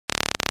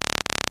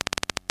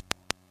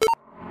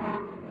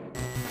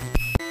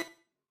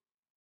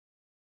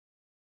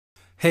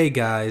Hey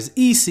guys,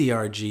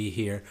 ECRG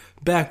here,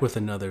 back with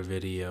another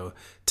video.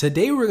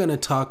 Today we're going to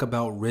talk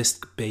about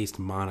risk-based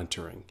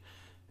monitoring.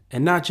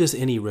 And not just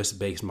any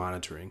risk-based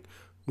monitoring.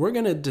 We're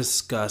going to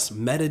discuss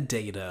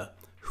Medidata,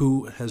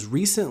 who has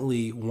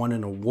recently won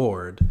an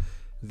award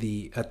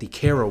at the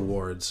CARE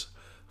Awards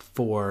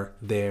for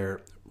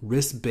their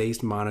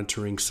risk-based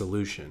monitoring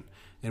solution.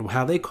 And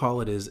how they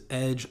call it is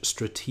Edge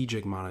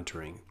Strategic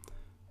Monitoring.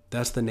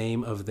 That's the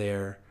name of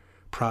their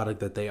product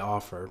that they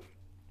offer.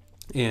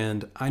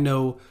 And I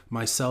know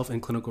myself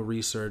in clinical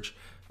research,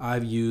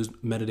 I've used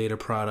Medidata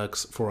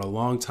products for a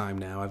long time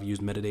now. I've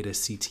used Medidata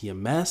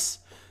CTMS,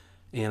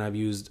 and I've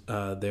used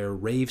their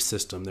RAVE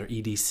system, their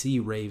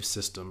EDC RAVE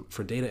system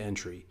for data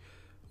entry,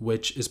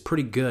 which is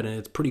pretty good. And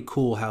it's pretty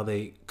cool how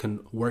they can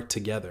work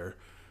together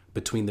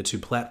between the two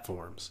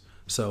platforms.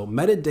 So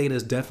Medidata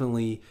is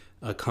definitely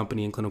a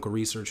company in clinical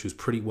research who's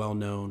pretty well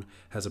known,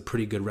 has a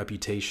pretty good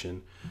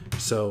reputation.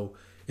 So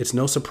it's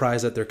no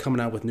surprise that they're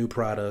coming out with new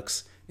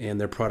products, and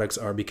their products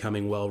are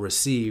becoming well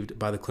received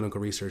by the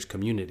clinical research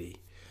community.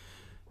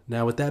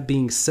 Now, with that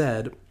being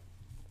said,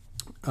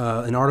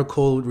 an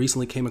article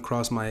recently came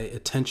across my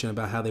attention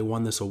about how they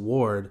won this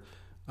award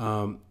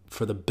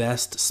for the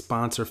best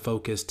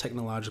sponsor-focused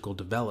technological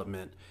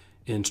development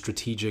in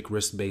strategic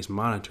risk-based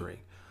monitoring.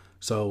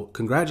 So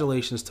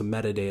congratulations to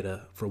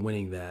Medidata for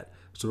winning that.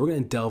 So we're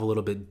going to delve a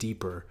little bit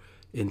deeper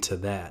into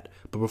that.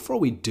 But before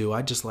we do,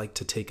 I'd just like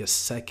to take a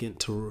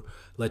second to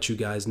let you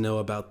guys know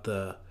about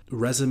the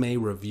resume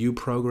review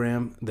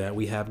program that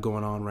we have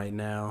going on right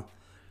now.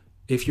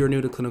 If you're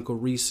new to clinical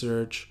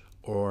research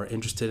or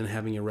interested in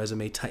having your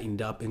resume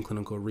tightened up in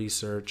clinical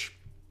research,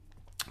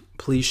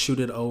 please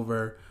shoot it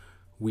over.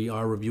 We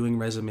are reviewing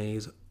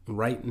resumes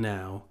right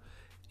now,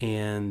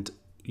 and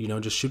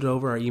just shoot it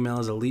over. Our email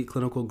is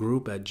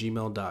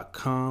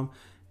eliteclinicalgroup@gmail.com.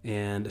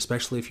 And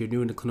especially if you're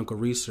new into clinical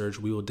research,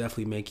 we will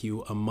definitely make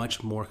you a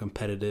much more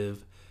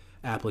competitive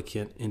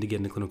applicant into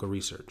getting into clinical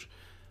research.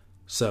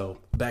 So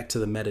back to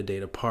the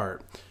Medidata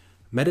part.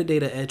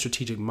 Medidata Edge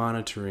Strategic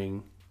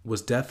Monitoring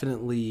was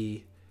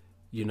definitely,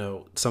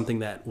 something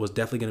that was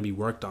definitely going to be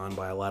worked on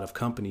by a lot of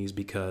companies,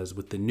 because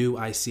with the new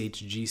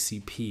ICH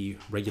GCP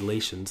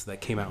regulations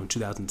that came out in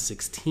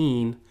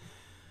 2016,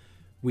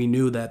 we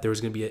knew that there was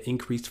going to be an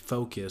increased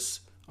focus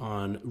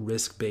on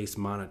risk-based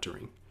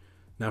monitoring.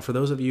 Now, for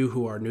those of you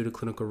who are new to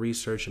clinical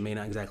research and may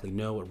not exactly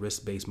know what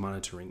risk-based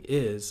monitoring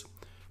is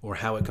or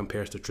how it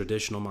compares to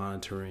traditional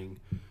monitoring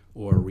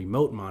or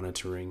remote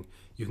monitoring,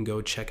 you can go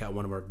check out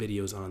one of our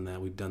videos on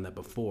that. We've done that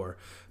before.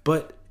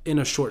 But in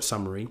a short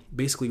summary,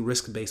 basically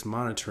risk-based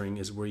monitoring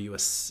is where you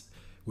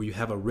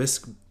have a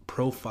risk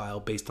profile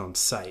based on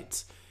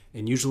sites.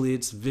 And usually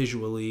it's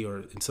visually or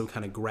in some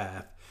kind of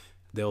graph.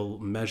 They'll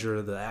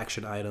measure the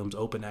action items,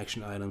 open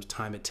action items,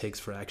 time it takes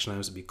for action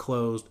items to be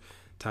closed,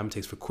 time it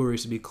takes for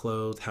queries to be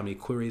closed, how many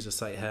queries a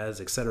site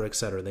has, et cetera, et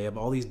cetera. They have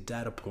all these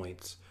data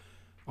points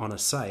on a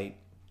site,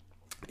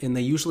 and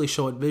they usually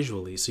show it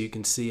visually. So you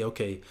can see,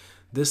 okay,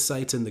 this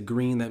site's in the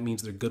green. That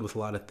means they're good with a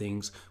lot of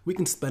things. We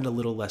can spend a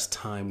little less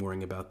time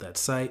worrying about that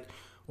site.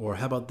 Or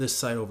how about this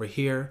site over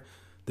here?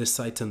 This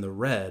site's in the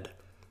red.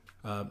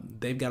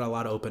 They've got a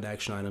lot of open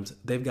action items.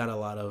 They've got a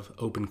lot of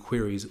open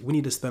queries. We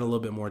need to spend a little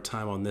bit more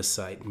time on this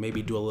site.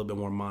 Maybe do a little bit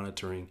more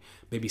monitoring.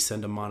 Maybe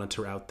send a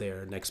monitor out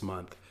there next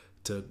month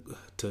to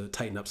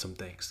tighten up some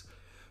things.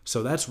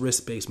 So that's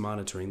risk-based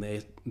monitoring.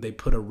 They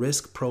put a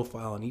risk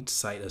profile on each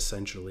site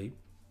essentially,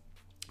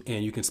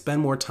 and you can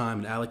spend more time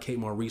and allocate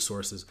more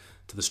resources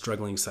to the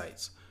struggling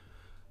sites.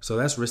 So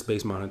that's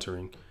risk-based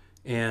monitoring.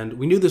 And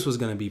we knew this was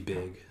going to be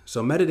big.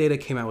 So Medidata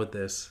came out with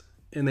this,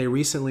 and they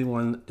recently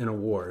won an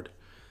award,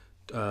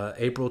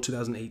 April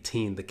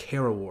 2018, the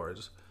CARE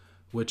Awards,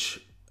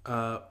 which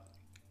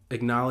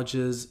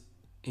acknowledges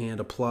and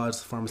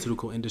applauds the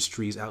pharmaceutical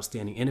industry's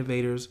outstanding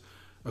innovators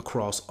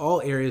across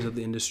all areas of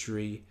the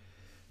industry,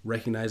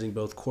 recognizing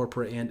both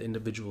corporate and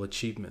individual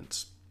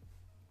achievements.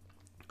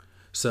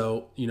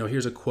 So,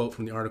 here's a quote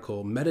from the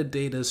article.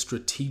 Medidata's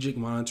strategic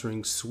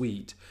monitoring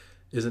suite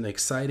is an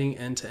exciting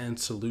end-to-end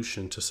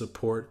solution to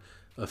support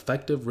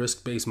effective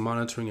risk-based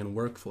monitoring and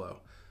workflow,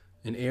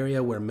 an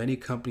area where many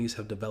companies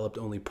have developed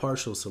only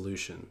partial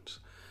solutions,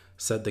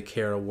 said the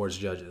CARE Awards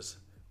judges.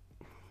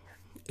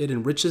 It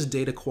enriches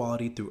data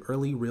quality through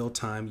early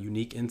real-time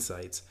unique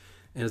insights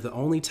and is the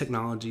only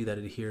technology that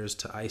adheres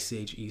to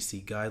ICH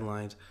EC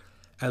guidelines,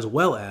 as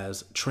well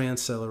as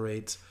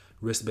translates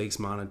risk-based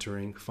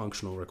monitoring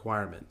functional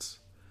requirements.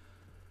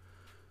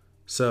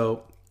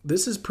 So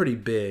this is pretty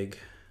big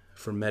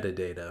for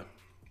Medidata.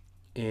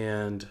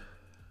 And,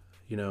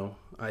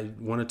 I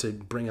wanted to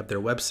bring up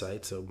their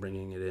website, so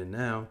bringing it in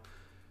now,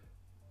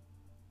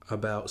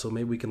 so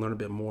maybe we can learn a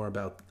bit more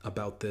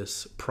about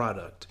this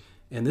product.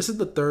 And this is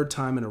the third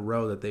time in a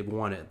row that they've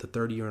won it, the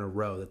third year in a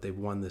row that they've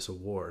won this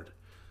award.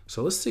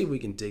 So let's see if we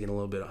can dig in a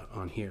little bit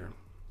on here,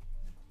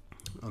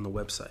 on the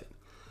website.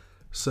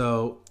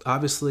 So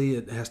obviously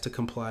it has to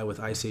comply with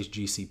ICH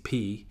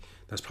GCP.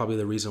 That's probably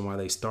the reason why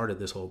they started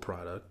this whole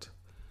product.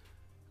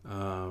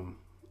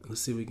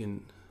 Let's see if we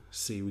can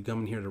see. We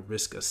come in here to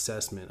risk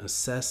assessment.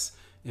 Assess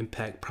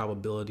impact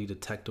probability,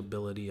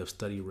 detectability of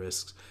study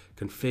risks,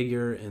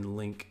 configure and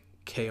link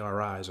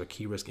KRIs or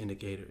key risk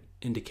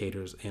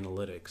indicators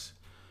analytics,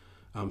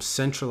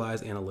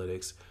 centralize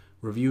analytics,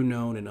 review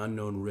known and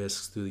unknown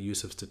risks through the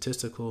use of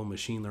statistical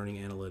machine learning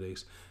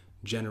analytics,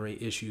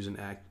 generate issues and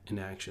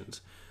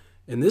actions.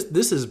 And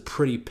this is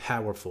pretty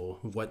powerful,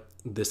 what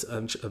this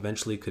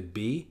eventually could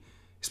be,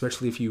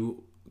 especially if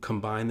you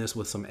combine this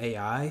with some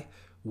AI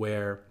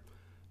where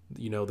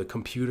the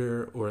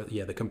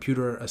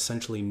computer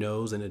essentially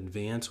knows in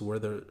advance where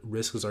the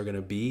risks are going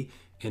to be,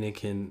 and it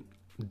can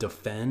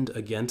defend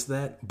against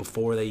that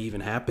before they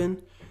even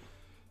happen.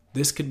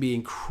 This could be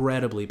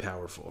incredibly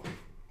powerful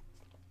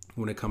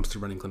when it comes to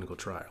running clinical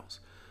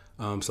trials.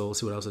 So we'll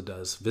see what else it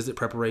does. Visit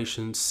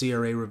preparation,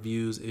 CRA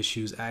reviews,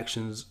 issues,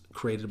 actions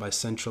created by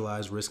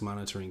centralized risk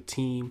monitoring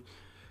team,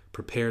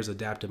 prepares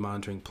adaptive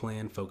monitoring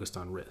plan focused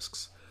on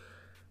risks.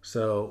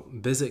 So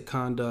visit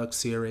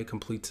conduct, CRA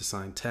completes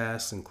assigned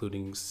tasks,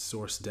 including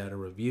source data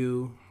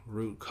review,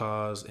 root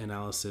cause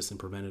analysis, and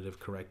preventative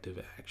corrective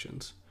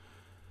actions.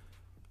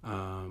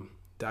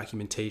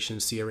 Documentation,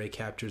 CRA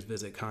captures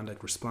visit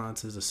conduct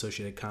responses,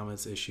 associated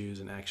comments, issues,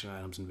 and action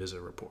items in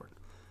visit report.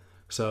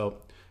 So,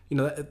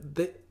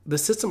 the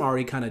system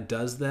already kind of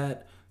does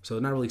that. So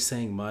not really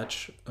saying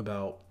much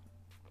about,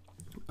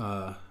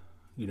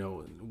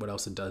 what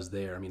else it does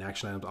there. I mean,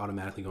 action items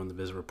automatically go in the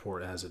visit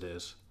report as it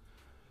is.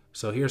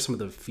 So here's some of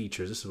the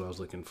features. This is what I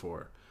was looking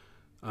for.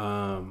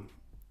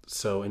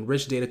 So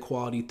enrich data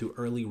quality through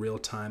early,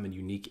 real-time, and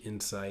unique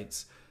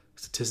insights.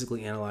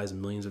 Statistically analyze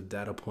millions of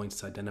data points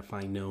to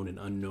identify known and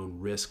unknown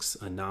risks,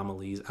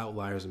 anomalies,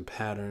 outliers, and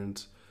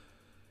patterns.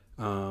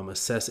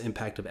 Assess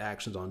impact of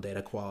actions on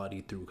data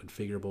quality through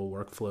configurable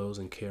workflows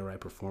and KRI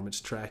performance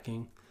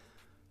tracking.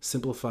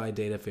 Simplify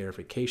data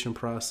verification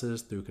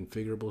process through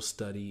configurable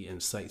study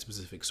and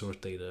site-specific source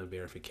data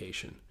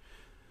verification.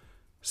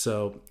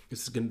 So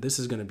this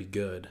is going to be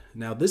good.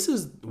 Now, this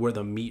is where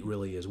the meat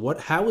really is.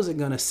 How is it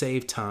going to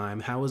save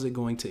time? How is it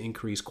going to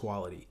increase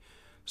quality?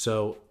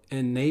 So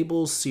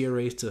enables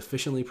CRAs to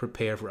efficiently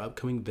prepare for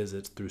upcoming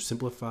visits through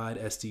simplified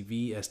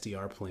SDV,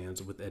 SDR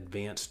plans with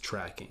advanced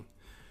tracking,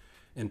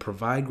 and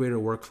provide greater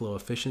workflow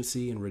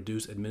efficiency and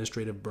reduce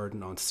administrative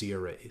burden on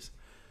CRAs.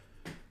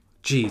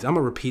 Geez, I'm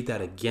going to repeat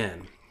that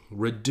again.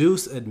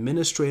 Reduce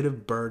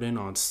administrative burden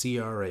on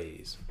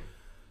CRAs.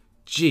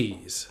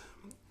 Geez,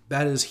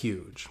 that is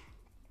huge.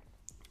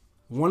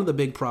 One of the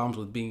big problems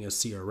with being a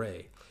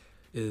CRA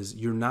is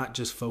you're not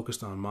just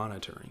focused on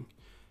monitoring.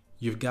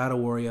 You've got to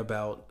worry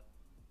about,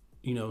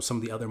 some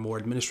of the other more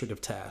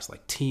administrative tasks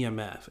like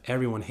TMF.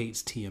 Everyone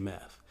hates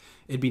TMF.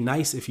 It'd be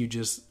nice if you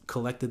just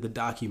collected the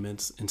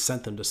documents and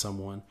sent them to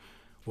someone,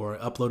 or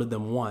uploaded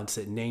them once,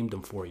 it named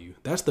them for you.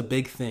 That's the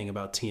big thing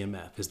about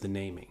TMF, is the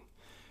naming.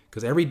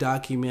 Because every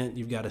document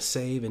you've got to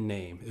save and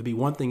name. It'd be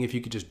one thing if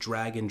you could just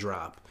drag and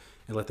drop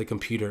and let the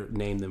computer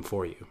name them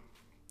for you.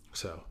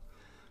 So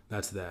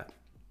that's that.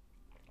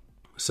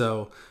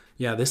 So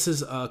yeah, this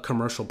is a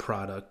commercial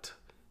product,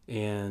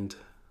 and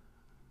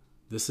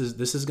this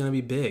is going to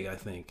be big, I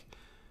think.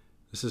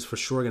 This is for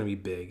sure going to be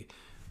big.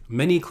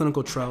 Many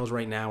clinical trials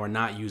right now are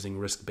not using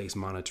risk-based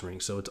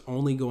monitoring, so it's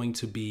only going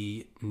to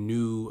be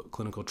new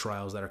clinical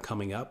trials that are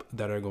coming up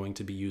that are going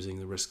to be using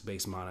the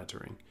risk-based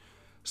monitoring.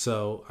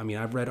 So, I mean,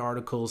 I've read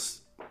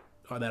articles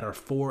that are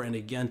for and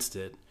against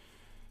it,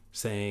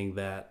 saying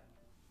that,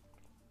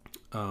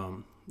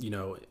 there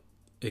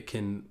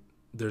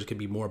could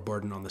be more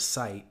burden on the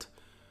site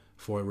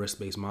for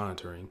risk-based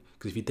monitoring.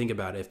 Because if you think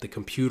about it, if the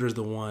computer's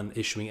the one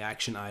issuing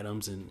action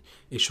items and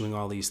issuing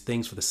all these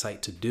things for the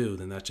site to do,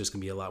 then that's just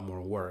going to be a lot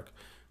more work.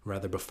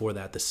 Rather, before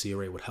that, the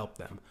CRA would help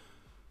them.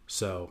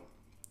 So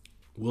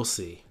we'll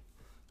see.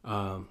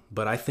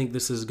 But I think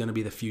this is going to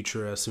be the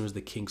future as soon as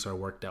the kinks are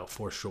worked out,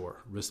 for sure.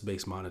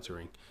 Risk-based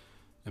monitoring.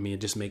 I mean,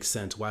 it just makes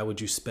sense. Why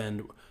would you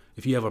spend,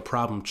 if you have a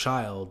problem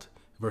child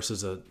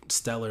versus a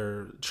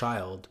stellar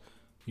child,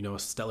 a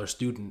stellar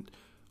student,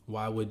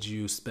 why would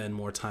you spend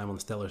more time on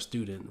the stellar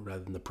student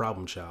rather than the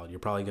problem child? You're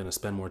probably going to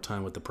spend more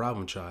time with the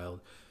problem child,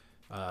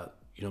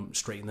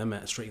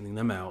 straightening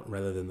them out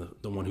rather than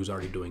the one who's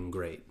already doing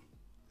great.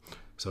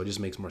 So it just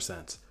makes more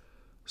sense.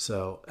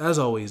 So as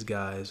always,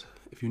 guys,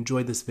 if you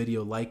enjoyed this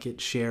video, like it,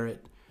 share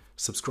it,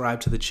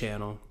 subscribe to the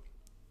channel,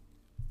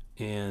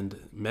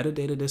 and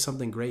Medidata did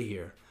something great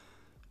here.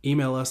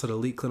 Email us at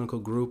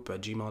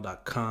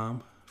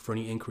eliteclinicalgroup@gmail.com for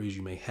any inquiries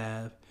you may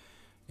have,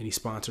 any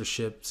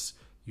sponsorships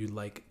you'd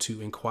like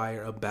to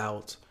inquire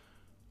about,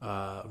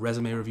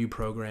 resume review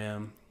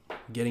program,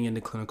 getting into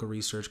clinical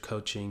research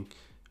coaching.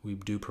 We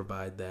do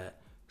provide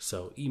that.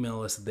 So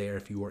email us there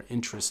if you are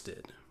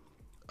interested.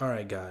 All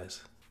right,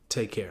 guys,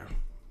 take care.